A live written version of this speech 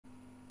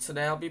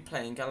Today I'll be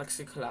playing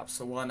Galaxy Collapse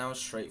for 1 hour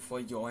straight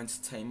for your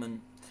entertainment.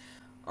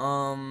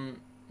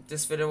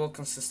 This video will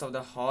consist of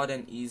the hard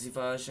and easy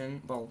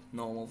version, well,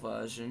 normal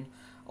version.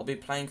 I'll be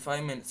playing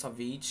 5 minutes of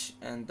each,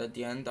 and at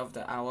the end of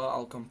the hour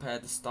I'll compare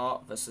the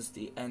start versus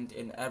the end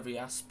in every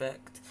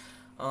aspect.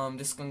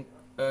 This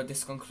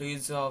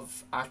concludes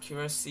of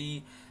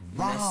accuracy,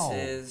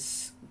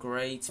 misses,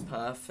 great,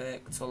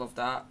 perfect, all of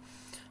that.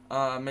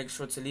 Make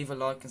sure to leave a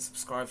like and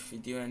subscribe if you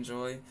do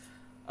enjoy.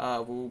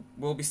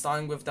 We'll be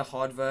starting with the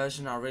hard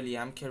version. I really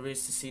am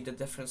curious to see the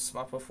difference to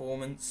my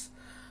performance.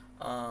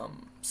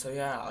 So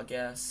yeah, I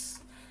guess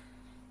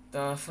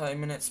the 30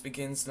 minutes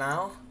begins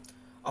now.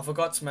 I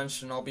forgot to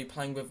mention I'll be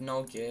playing with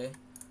no gear.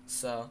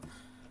 So,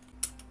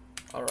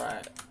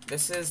 alright,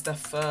 this is the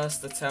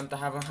first attempt. I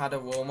haven't had a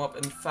warm-up.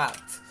 In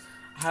fact,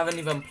 I haven't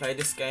even played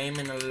this game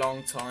in a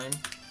long time.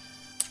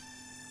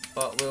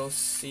 But we'll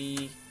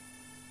see.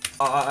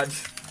 My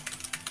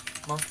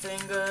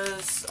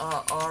fingers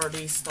are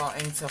already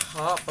starting to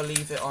hurt,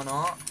 believe it or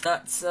not.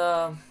 That's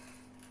my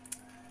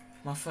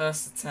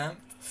first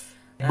attempt.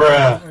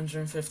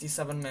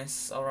 157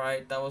 miss.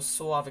 Alright, that was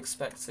sort of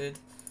expected.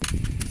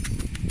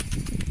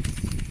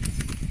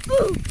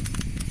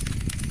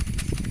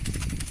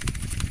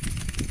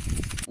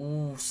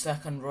 Ooh,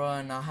 second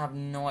run. I have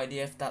no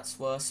idea if that's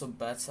worse or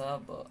better,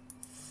 but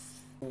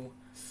ooh.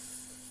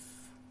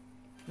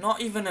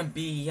 Not even a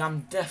B.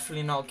 I'm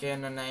definitely not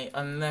getting an A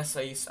unless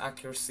I use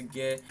accuracy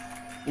gear.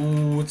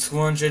 Ooh,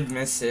 200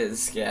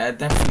 misses. Yeah,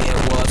 definitely a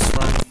worse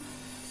run.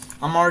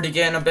 I'm already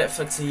getting a bit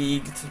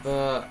fatigued,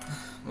 but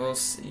we'll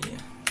see.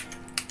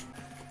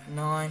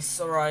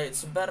 Nice. Alright,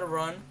 it's a better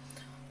run.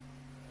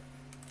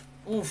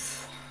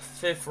 Oof.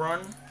 5th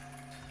run.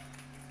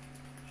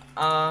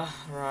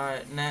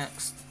 Right,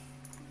 next.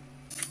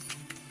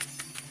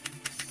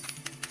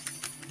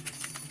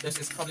 This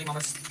is probably my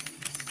best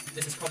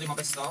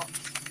start.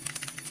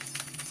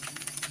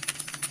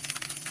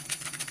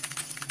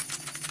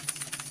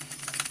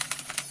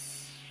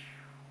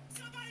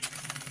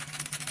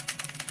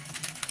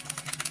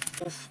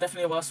 Oof,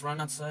 definitely a worse run,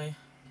 I'd say.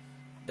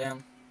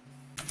 Damn.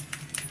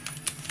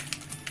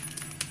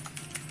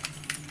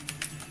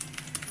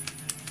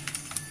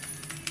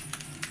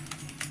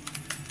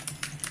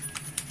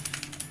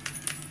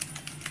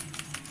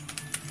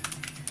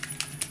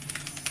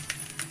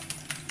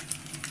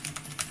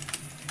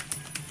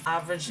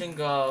 Averaging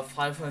a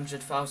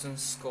 500,000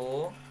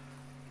 score,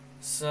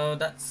 so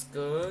that's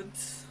good.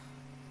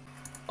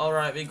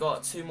 Alright, we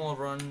got 2 more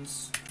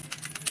runs.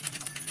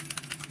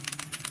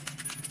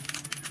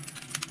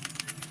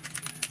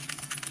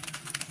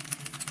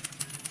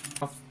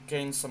 I've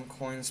gained some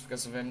coins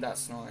because of him,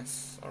 that's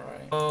nice.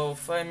 Alright. So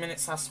 30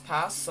 minutes has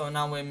passed, so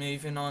now we're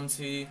moving on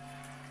to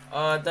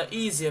the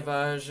easier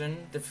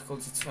version,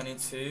 difficulty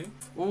 22.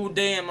 Ooh,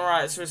 damn,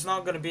 alright, so it's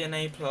not gonna be an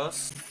A+.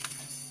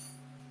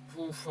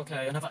 Oof,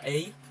 okay, another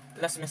A.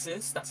 Less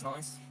misses, that's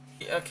nice.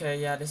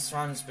 Okay, yeah, this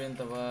round's been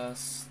the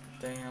worst.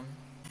 Damn.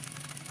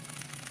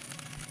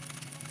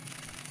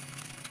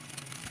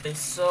 Okay,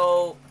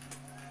 so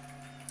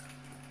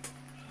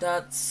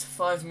that's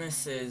 5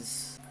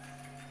 misses.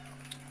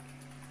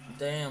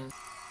 Damn.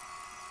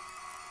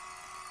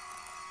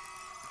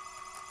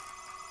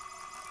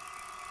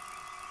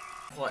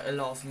 Quite a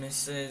lot of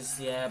misses,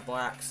 yeah,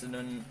 by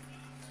accident.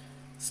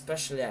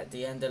 Especially at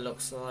the end, it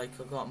looks like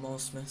I got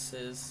most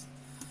misses.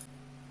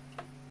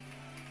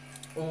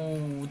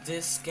 Oh,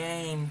 this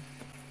game.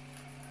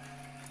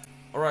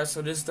 Alright,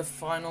 so this is the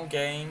final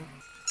game.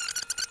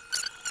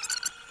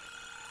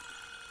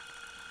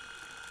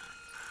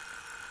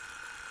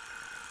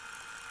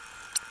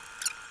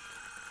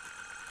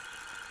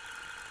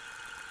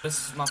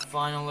 This is my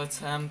final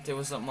attempt. It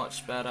wasn't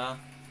much better.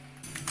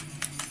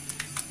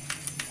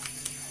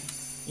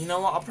 You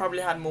know what? I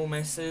probably had more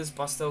misses,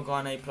 but I still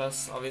got an A+,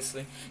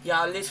 obviously. Yeah,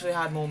 I literally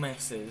had more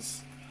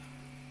misses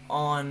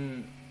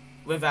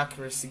with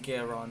accuracy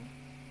gear on.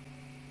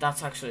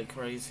 That's actually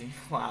crazy.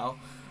 Wow.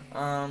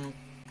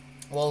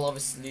 Well,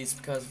 obviously it's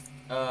because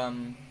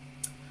of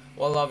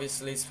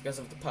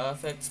the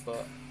perfects,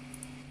 but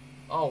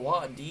oh,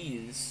 what are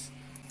these?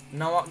 You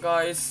know what,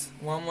 guys?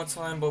 One more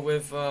time, but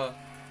with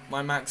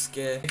my max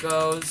gear. Here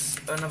goes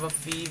another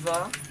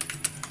fever,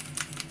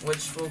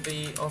 which will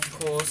be, of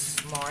course,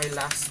 my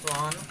last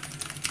one.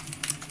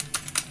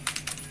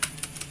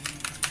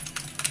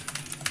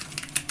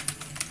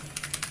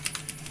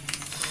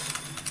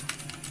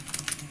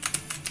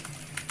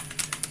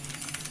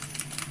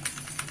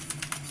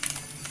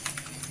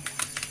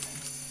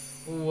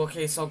 Ooh,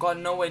 okay, so I got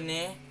nowhere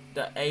near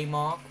the A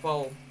mark.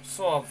 Well,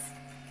 sort of,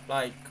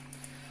 like,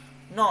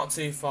 not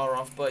too far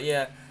off, but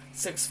yeah,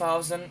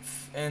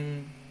 6,000th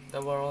in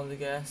the world, I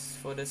guess,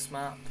 for this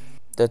map.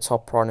 The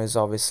top run is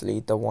obviously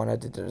the one I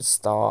did at the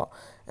start,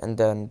 and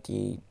then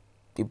the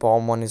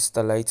bottom one is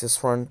the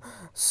latest run.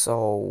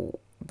 So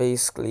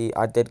basically,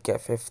 I did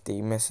get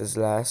 50 misses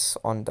less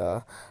on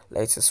the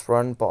latest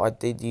run, but I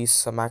did use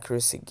some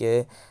accuracy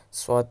gear,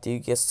 so I do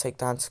get to take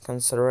that into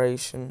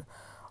consideration.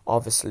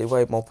 Obviously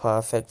way more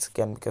perfect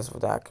again because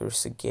of the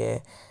accuracy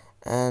gear,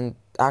 And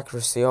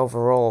accuracy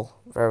overall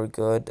very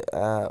good.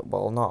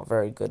 Well, not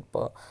very good,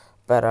 but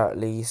better at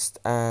least.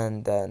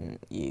 And then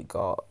you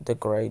got the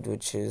grade,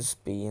 which is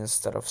B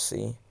instead of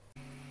C.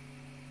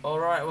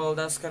 Alright, well,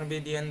 that's gonna be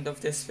the end of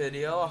this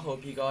video. I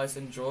hope you guys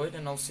enjoyed,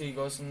 and I'll see you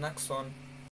guys in the next one.